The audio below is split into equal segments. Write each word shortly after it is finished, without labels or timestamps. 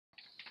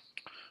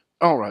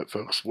Alright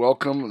folks,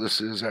 welcome.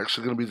 This is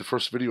actually going to be the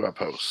first video I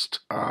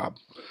post.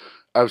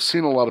 I've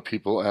seen a lot of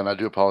people, and I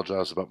do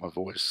apologize about my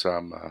voice.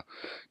 I'm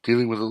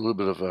dealing with a little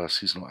bit of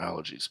seasonal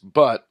allergies,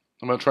 but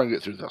I'm going to try and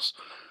get through this.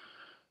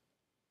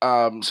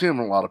 I'm seeing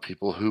a lot of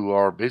people who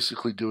are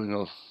basically doing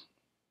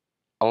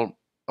a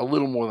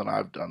little more than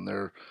I've done.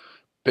 They're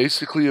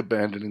basically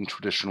abandoning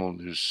traditional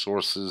news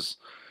sources,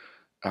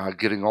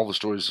 getting all the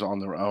stories on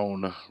their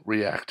own,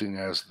 reacting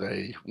as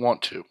they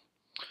want to.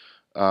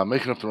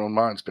 Making up their own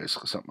minds,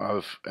 basically, something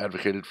I've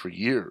advocated for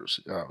years,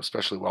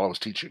 especially while I was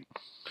teaching.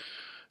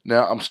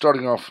 Now, I'm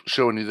starting off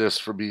showing you this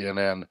for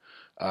BNN.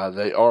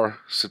 They are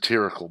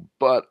satirical,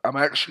 but I'm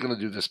actually going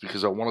to do this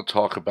because I want to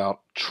talk about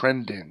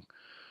trending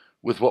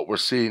with what we're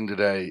seeing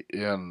today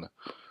in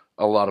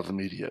a lot of the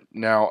media.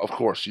 Now, of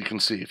course, you can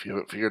see, if you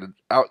haven't figured it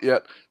out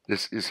yet,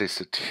 this is a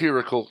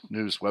satirical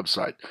news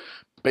website.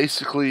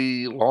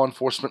 Basically, law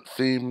enforcement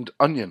themed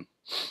Onion,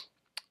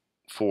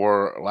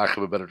 for lack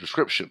of a better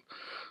description.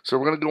 So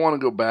we're going to go on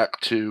and go back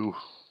to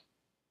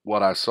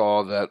what I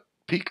saw that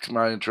piqued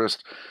my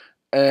interest,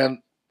 and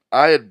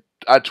I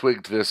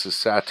twigged this as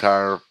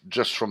satire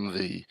just from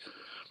the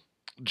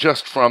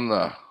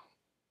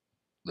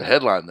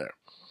headline there.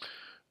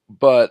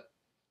 But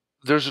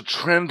there's a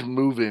trend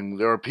moving.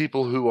 There are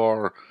people who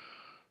are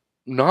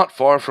not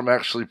far from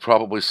actually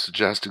probably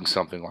suggesting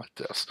something like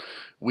this.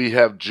 We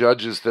have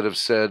judges that have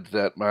said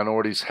that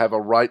minorities have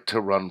a right to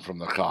run from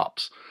the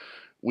cops.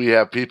 We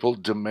have people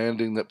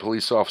demanding that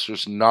police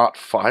officers not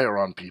fire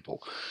on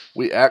people.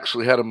 We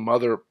actually had a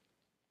mother,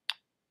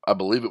 I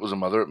believe it was a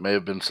mother, it may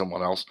have been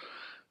someone else,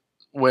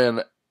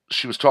 when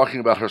she was talking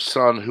about her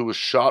son who was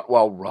shot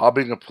while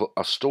robbing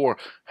a store,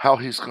 how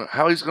he's going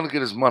to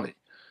get his money.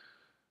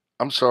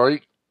 I'm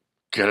sorry,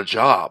 get a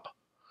job.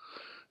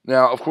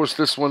 Now, of course,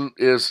 this one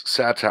is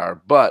satire,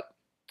 but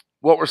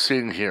what we're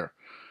seeing here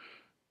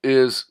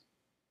is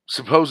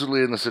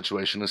supposedly in the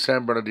situation in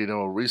San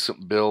Bernardino, a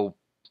recent bill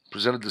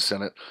presented to the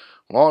Senate,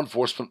 law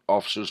enforcement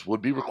officers would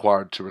be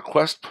required to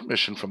request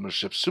permission from their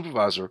shift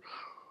supervisor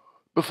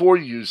before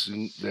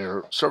using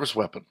their service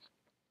weapon.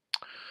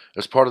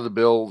 As part of the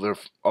bill, their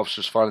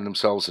officers finding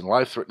themselves in a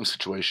life-threatening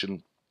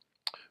situation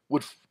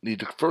would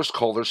need to first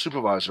call their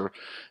supervisor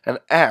and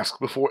ask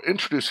before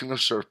introducing their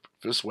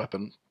service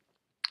weapon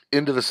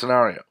into the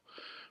scenario.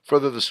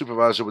 Further, the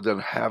supervisor would then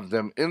have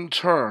them, in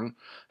turn,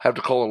 have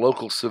to call a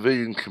local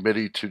civilian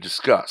committee to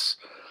discuss.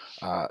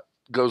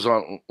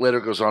 Later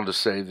goes on to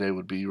say they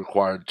would be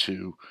required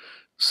to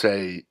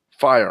say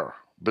fire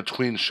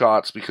between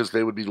shots because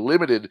they would be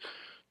limited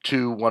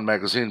to one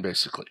magazine,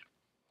 basically.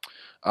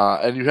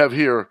 And you have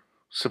here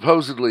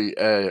supposedly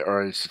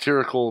a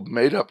satirical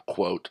made-up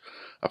quote: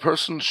 "A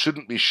person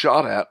shouldn't be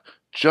shot at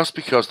just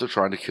because they're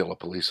trying to kill a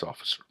police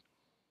officer."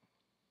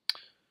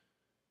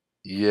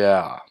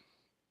 Yeah.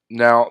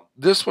 Now,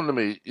 this one to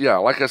me, yeah,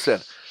 like I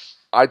said,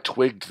 I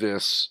twigged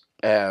this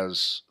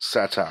as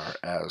satire,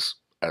 as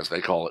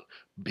they call it,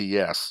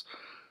 BS,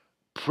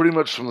 pretty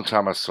much from the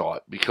time I saw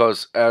it,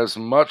 because as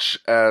much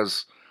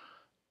as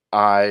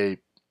I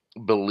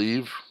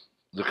believe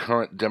the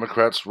current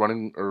Democrats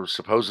running, or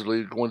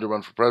supposedly going to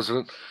run for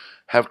president,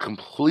 have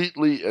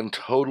completely and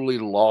totally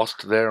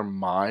lost their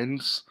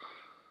minds.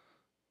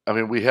 I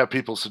mean, we have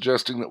people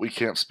suggesting that we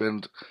can't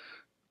spend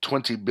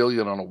 $20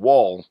 billion on a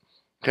wall,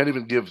 can't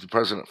even give the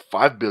president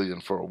 $5 billion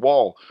for a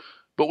wall,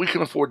 but we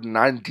can afford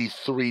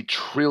 $93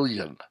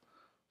 trillion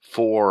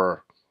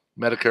for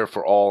Medicare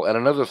for all and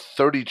another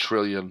 $30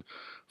 trillion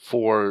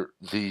for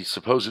the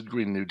supposed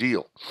Green New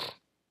Deal.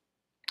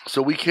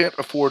 So we can't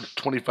afford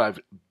 $25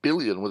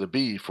 billion with a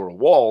B for a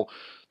wall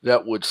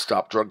that would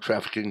stop drug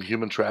trafficking,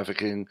 human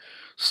trafficking,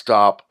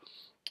 stop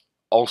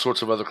all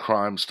sorts of other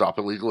crimes, stop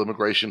illegal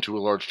immigration to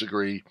a large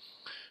degree.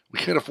 We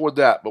can't afford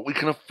that, but we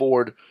can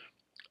afford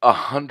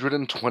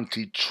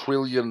 $120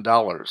 trillion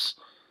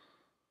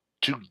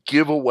to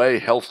give away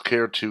health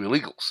care to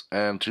illegals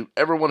and to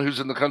everyone who's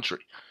in the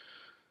country.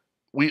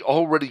 We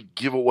already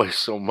give away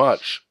so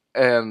much,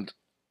 and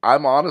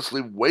I'm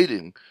honestly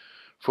waiting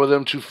for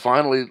them to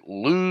finally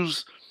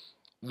lose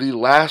the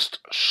last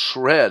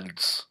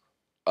shreds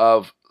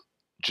of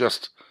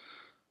just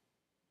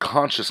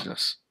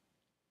consciousness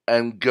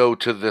and go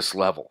to this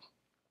level.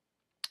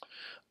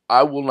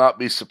 I will not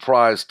be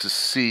surprised to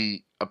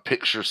see a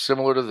picture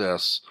similar to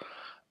this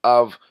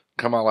of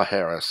Kamala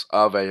Harris,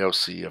 of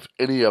AOC, of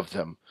any of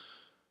them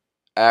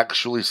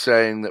actually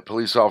saying that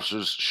police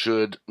officers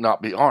should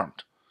not be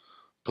armed.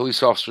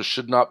 Police officers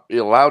should not be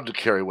allowed to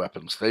carry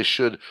weapons. They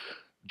should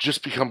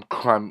just become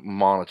crime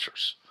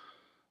monitors.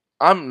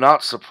 I'm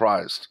not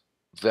surprised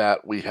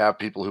that we have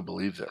people who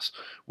believe this.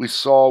 We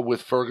saw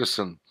with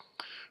Ferguson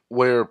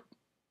where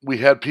we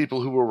had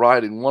people who were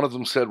rioting. One of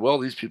them said, well,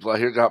 these people out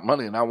here got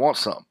money and I want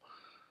some.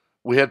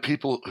 We had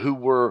people who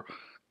were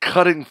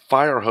cutting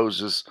fire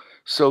hoses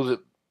so that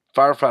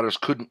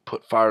firefighters couldn't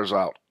put fires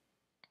out.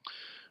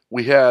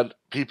 We had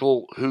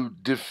people who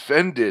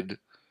defended,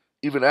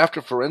 even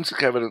after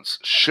forensic evidence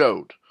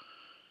showed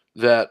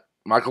that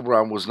Michael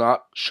Brown was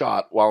not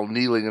shot while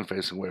kneeling and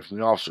facing away from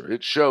the officer.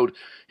 It showed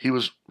he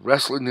was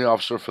wrestling the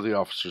officer for the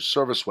officer's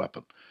service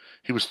weapon.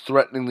 He was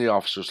threatening the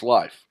officer's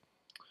life.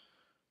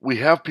 We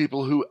have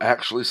people who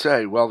actually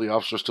say, well, the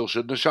officer still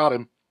shouldn't have shot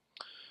him.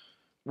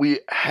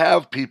 We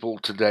have people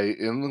today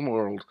in the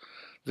world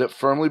that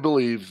firmly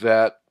believe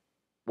that,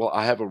 well,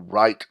 I have a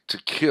right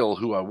to kill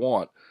who I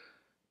want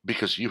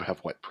because you have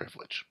white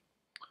privilege.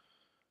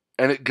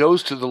 And it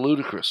goes to the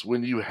ludicrous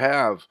when you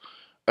have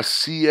a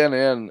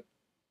CNN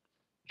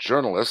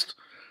journalist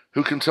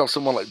who can tell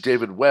someone like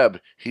David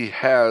Webb he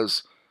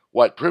has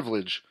white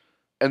privilege,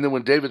 and then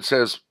when David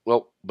says,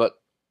 well,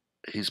 but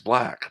he's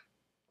black,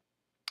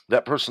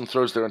 that person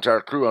throws their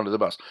entire crew under the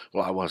bus.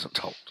 Well, I wasn't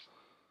told.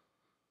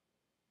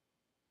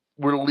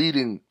 We're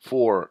leading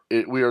for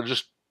it. We are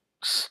just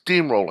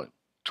steamrolling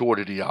toward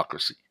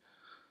idiocracy.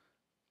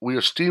 We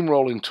are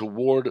steamrolling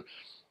toward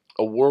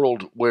a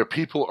world where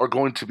people are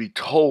going to be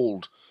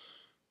told,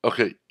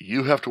 okay,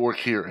 you have to work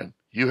here, and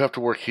you have to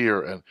work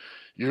here, and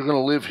you're going to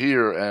live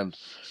here, and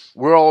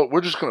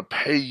we're just going to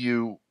pay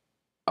you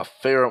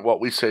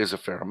what we say is a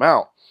fair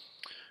amount.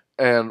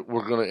 And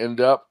we're going to end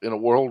up in a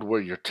world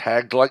where you're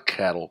tagged like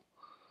cattle.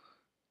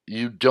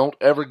 You don't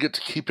ever get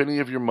to keep any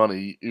of your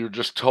money. You're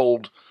just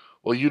told,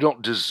 well, you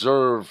don't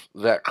deserve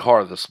that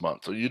car this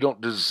month, or you don't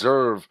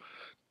deserve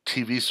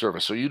TV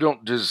service, or you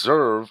don't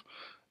deserve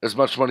as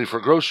much money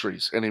for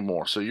groceries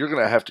anymore. So you're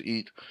going to have to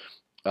eat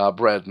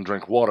bread and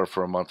drink water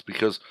for a month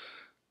because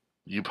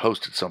you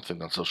posted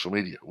something on social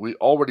media. We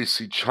already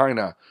see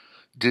China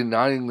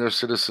denying their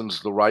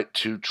citizens the right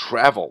to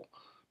travel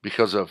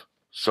because of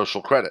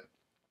social credit.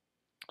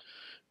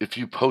 If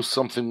you post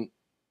something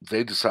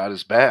they decide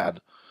is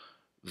bad,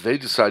 they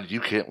decide you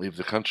can't leave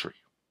the country.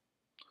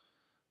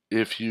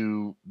 If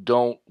you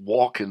don't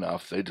walk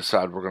enough, they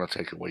decide we're going to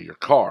take away your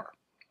car.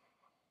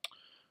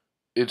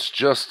 It's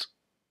just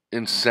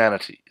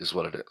insanity is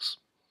what it is.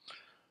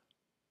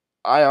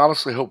 I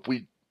honestly hope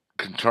we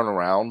can turn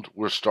around.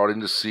 We're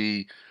starting to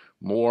see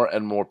more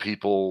and more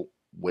people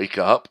wake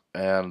up,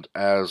 and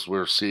as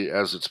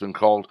it's been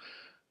called,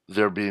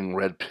 they're being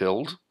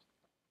red-pilled.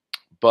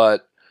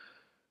 But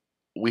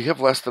we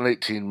have less than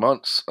 18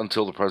 months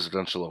until the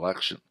presidential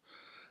election.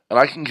 And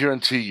I can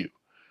guarantee you,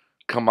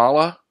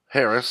 Kamala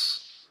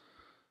Harris,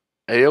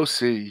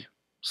 AOC,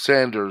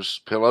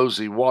 Sanders,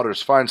 Pelosi,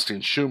 Waters,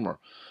 Feinstein, Schumer,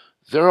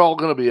 they're all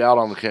going to be out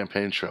on the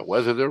campaign trail,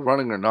 whether they're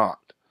running or not.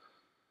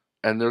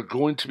 And they're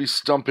going to be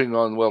stumping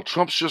on, well,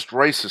 Trump's just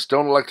racist.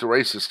 Don't elect a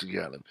racist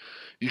again. And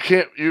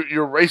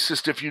you're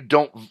racist if you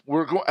don't.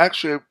 We're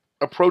actually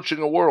approaching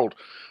a world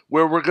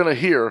where we're going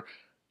to hear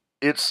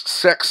it's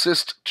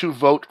sexist to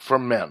vote for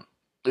men.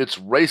 It's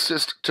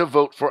racist to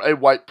vote for a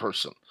white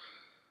person.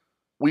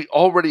 We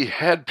already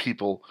had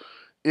people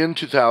in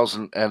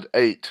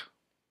 2008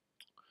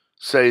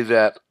 say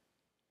that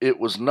it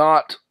was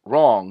not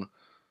wrong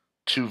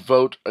to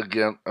vote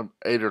against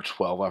 8 or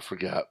 12, I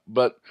forget.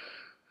 But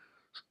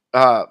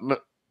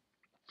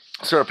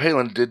Sarah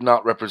Palin did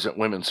not represent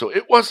women, so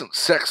it wasn't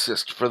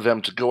sexist for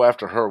them to go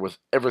after her with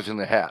everything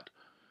they had.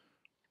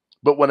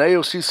 But when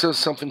AOC says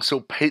something so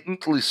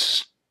patently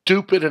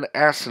stupid and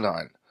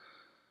asinine,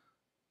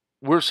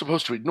 we're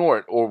supposed to ignore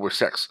it or we're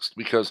sexist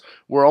because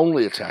we're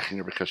only attacking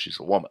her because she's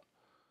a woman,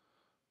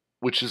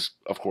 which is,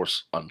 of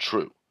course,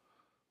 untrue.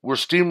 We're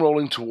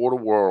steamrolling toward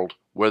a world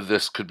where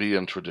this could be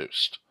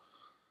introduced.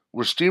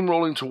 We're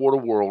steamrolling toward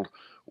a world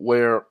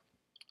where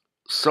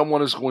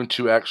someone is going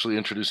to actually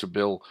introduce a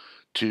bill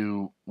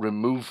to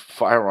remove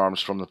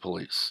firearms from the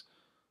police.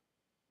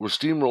 We're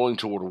steamrolling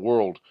toward a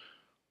world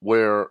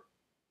where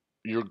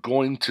you're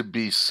going to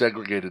be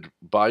segregated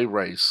by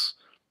race,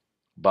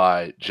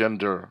 by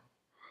gender.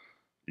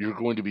 You're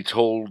going to be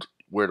told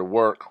where to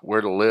work,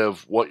 where to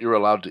live, what you're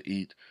allowed to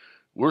eat.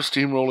 We're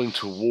steamrolling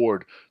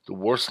toward the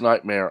worst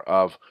nightmare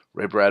of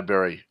Ray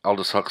Bradbury,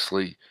 Aldous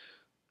Huxley,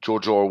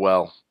 George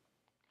Orwell,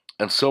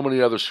 and so many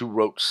others who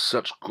wrote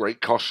such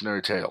great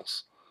cautionary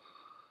tales.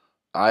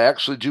 I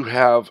actually do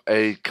have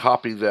a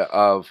copy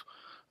of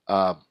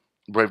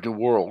Brave New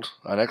World,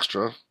 an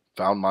extra.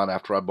 Found mine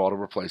after I bought a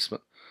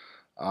replacement.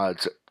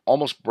 It's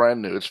almost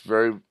brand new. It's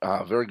very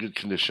good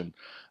condition.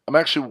 I'm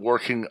actually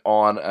working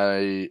on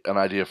an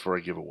idea for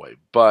a giveaway,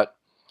 but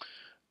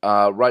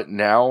right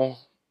now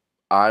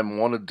I'm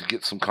wanted to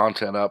get some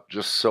content up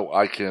just so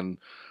I can,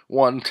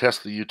 one,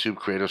 test the YouTube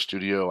Creator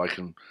Studio. I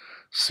can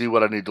see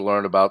what I need to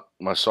learn about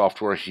my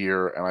software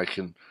here, and I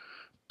can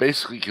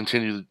basically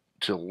continue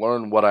to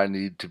learn what I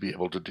need to be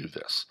able to do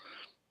this.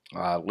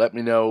 Let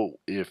me know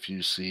if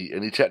you see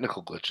any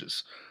technical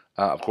glitches.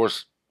 Of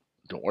course,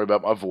 don't worry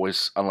about my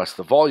voice unless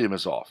the volume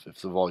is off.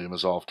 If the volume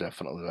is off,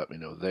 definitely let me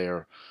know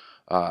there.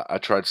 I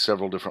tried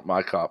several different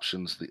mic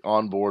options. The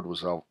onboard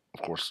was, of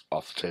course,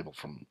 off the table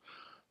from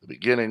the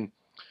beginning.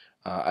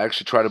 I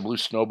actually tried a Blue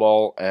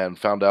Snowball and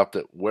found out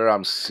that where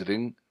I'm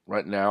sitting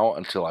right now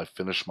until I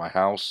finish my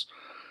house,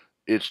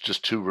 it's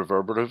just too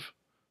reverberative.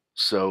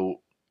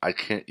 So I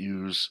can't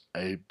use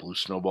a Blue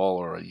Snowball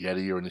or a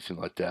Yeti or anything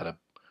like that,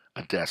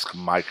 a desk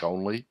mic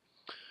only,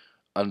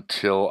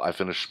 until I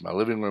finish my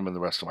living room and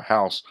the rest of my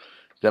house.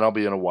 then I'll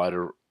be in a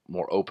wider,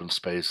 more open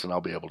space, and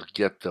I'll be able to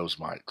get those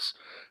mics.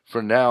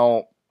 For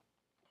now,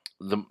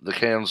 the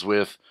cans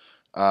with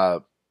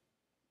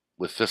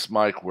this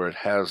mic where it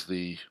has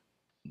the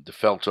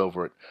felt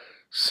over it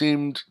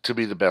seemed to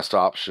be the best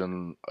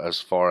option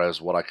as far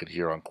as what I could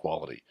hear on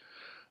quality.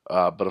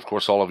 But of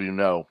course, all of you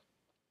know,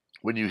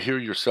 when you hear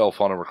yourself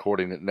on a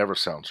recording, it never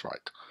sounds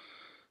right.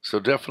 So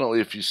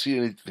definitely, if you see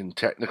anything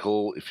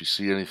technical, if you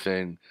see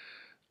anything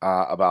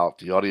about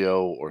the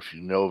audio, or if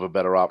you know of a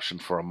better option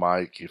for a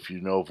mic, if you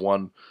know of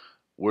one,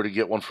 where to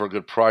get one for a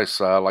good price,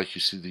 like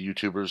you see the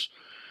YouTubers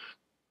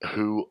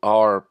who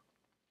are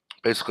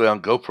basically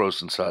on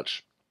GoPros and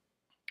such,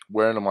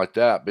 wearing them like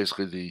that,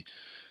 basically the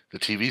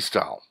TV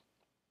style.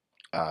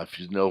 If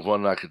you know of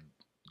one I could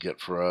get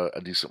for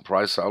a decent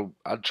price,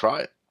 I'd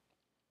try it.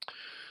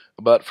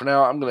 But for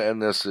now, I'm going to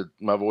end this.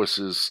 My voice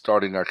is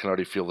starting. I can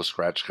already feel the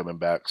scratch coming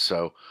back.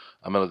 So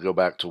I'm going to go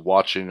back to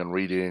watching and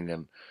reading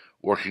and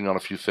working on a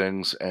few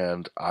things.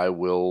 And I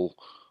will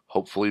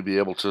hopefully be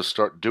able to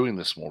start doing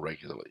this more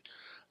regularly.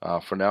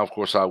 For now, of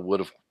course, I would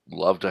have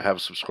loved to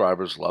have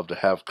subscribers, loved to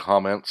have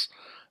comments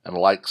and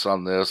likes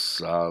on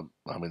this. I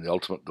mean, the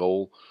ultimate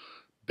goal.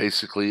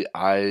 Basically,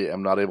 I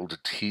am not able to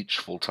teach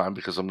full-time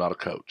because I'm not a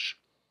coach.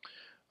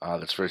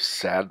 That's very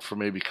sad for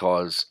me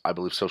because I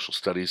believe social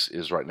studies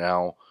is right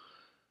now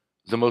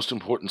the most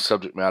important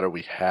subject matter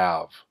we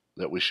have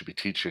that we should be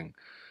teaching,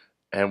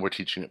 and we're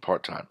teaching it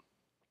part-time.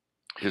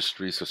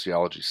 History,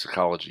 sociology,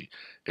 psychology,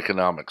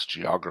 economics,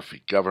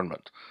 geography,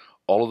 government,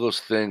 all of those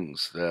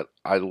things that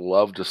I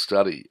love to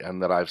study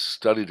and that I've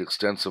studied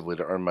extensively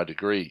to earn my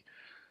degree.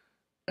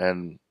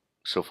 And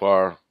so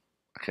far,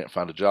 I can't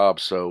find a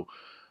job, so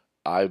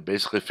I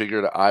basically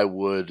figured I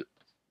would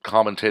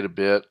commentate a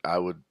bit.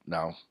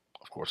 Now,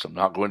 of course, I'm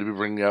not going to be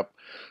bringing up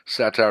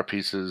satire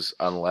pieces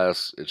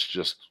unless it's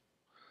just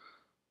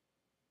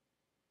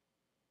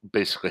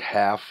basically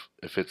half,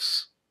 if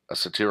it's a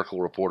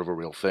satirical report of a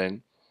real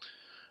thing.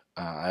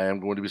 I am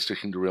going to be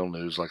sticking to real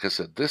news. Like I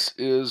said, this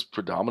is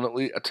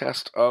predominantly a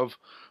test of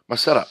my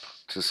setup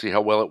to see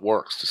how well it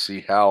works, to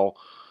see how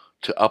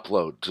to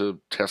upload, to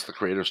test the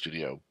Creator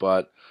Studio.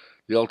 But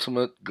the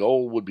ultimate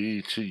goal would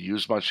be to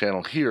use my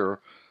channel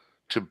here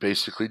to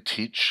basically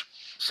teach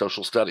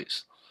social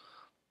studies.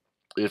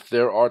 If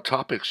there are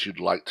topics you'd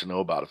like to know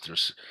about, if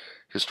there's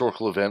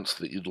historical events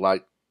that you'd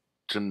like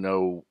to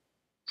know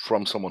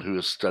from someone who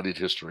has studied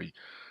history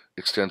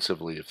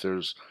extensively, if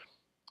there's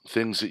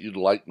things that you'd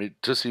like me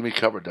to see me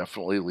cover,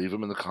 definitely leave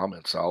them in the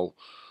comments. I'll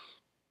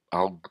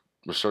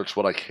research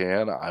what I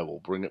can. I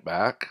will bring it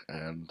back,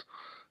 and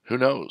who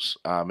knows?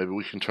 Maybe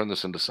we can turn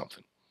this into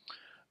something.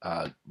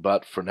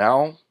 But for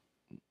now,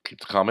 keep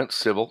the comments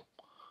civil.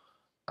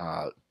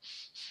 I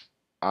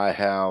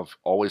have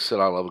always said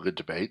I love a good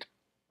debate.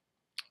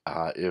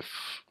 God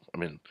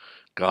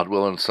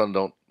willing, the sun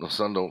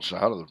don't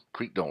shine, or the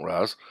creek don't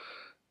rise.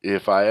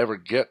 If I ever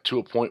get to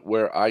a point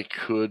where I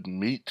could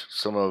meet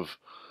some of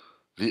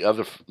the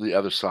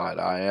other side,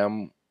 I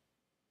am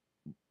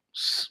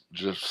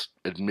just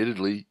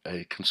admittedly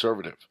a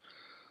conservative.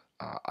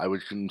 I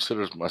would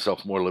consider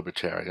myself more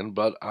libertarian,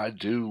 but I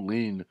do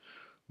lean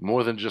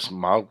more than just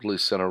mildly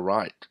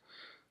center-right.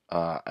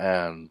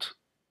 And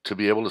to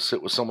be able to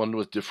sit with someone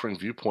with differing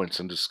viewpoints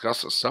and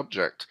discuss a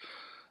subject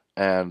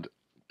and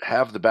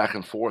have the back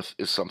and forth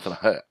is something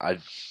I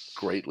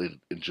greatly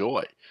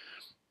enjoy.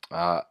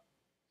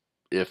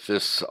 If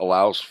this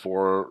allows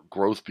for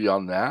growth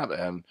beyond that,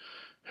 and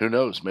who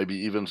knows, maybe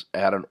even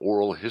add an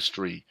oral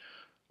history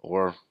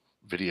or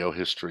video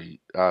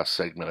history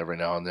segment every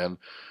now and then,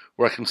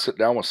 where I can sit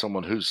down with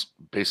someone who's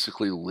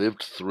basically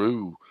lived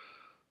through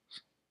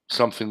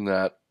something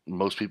that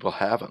most people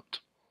haven't.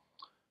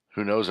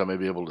 Who knows, I may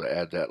be able to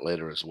add that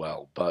later as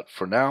well. But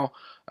for now,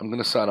 I'm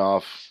going to sign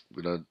off.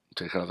 I'm going to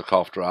take another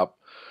cough drop,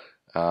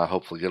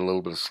 hopefully get a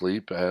little bit of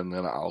sleep, and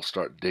then I'll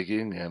start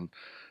digging and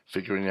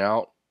figuring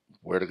out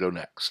where to go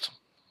next.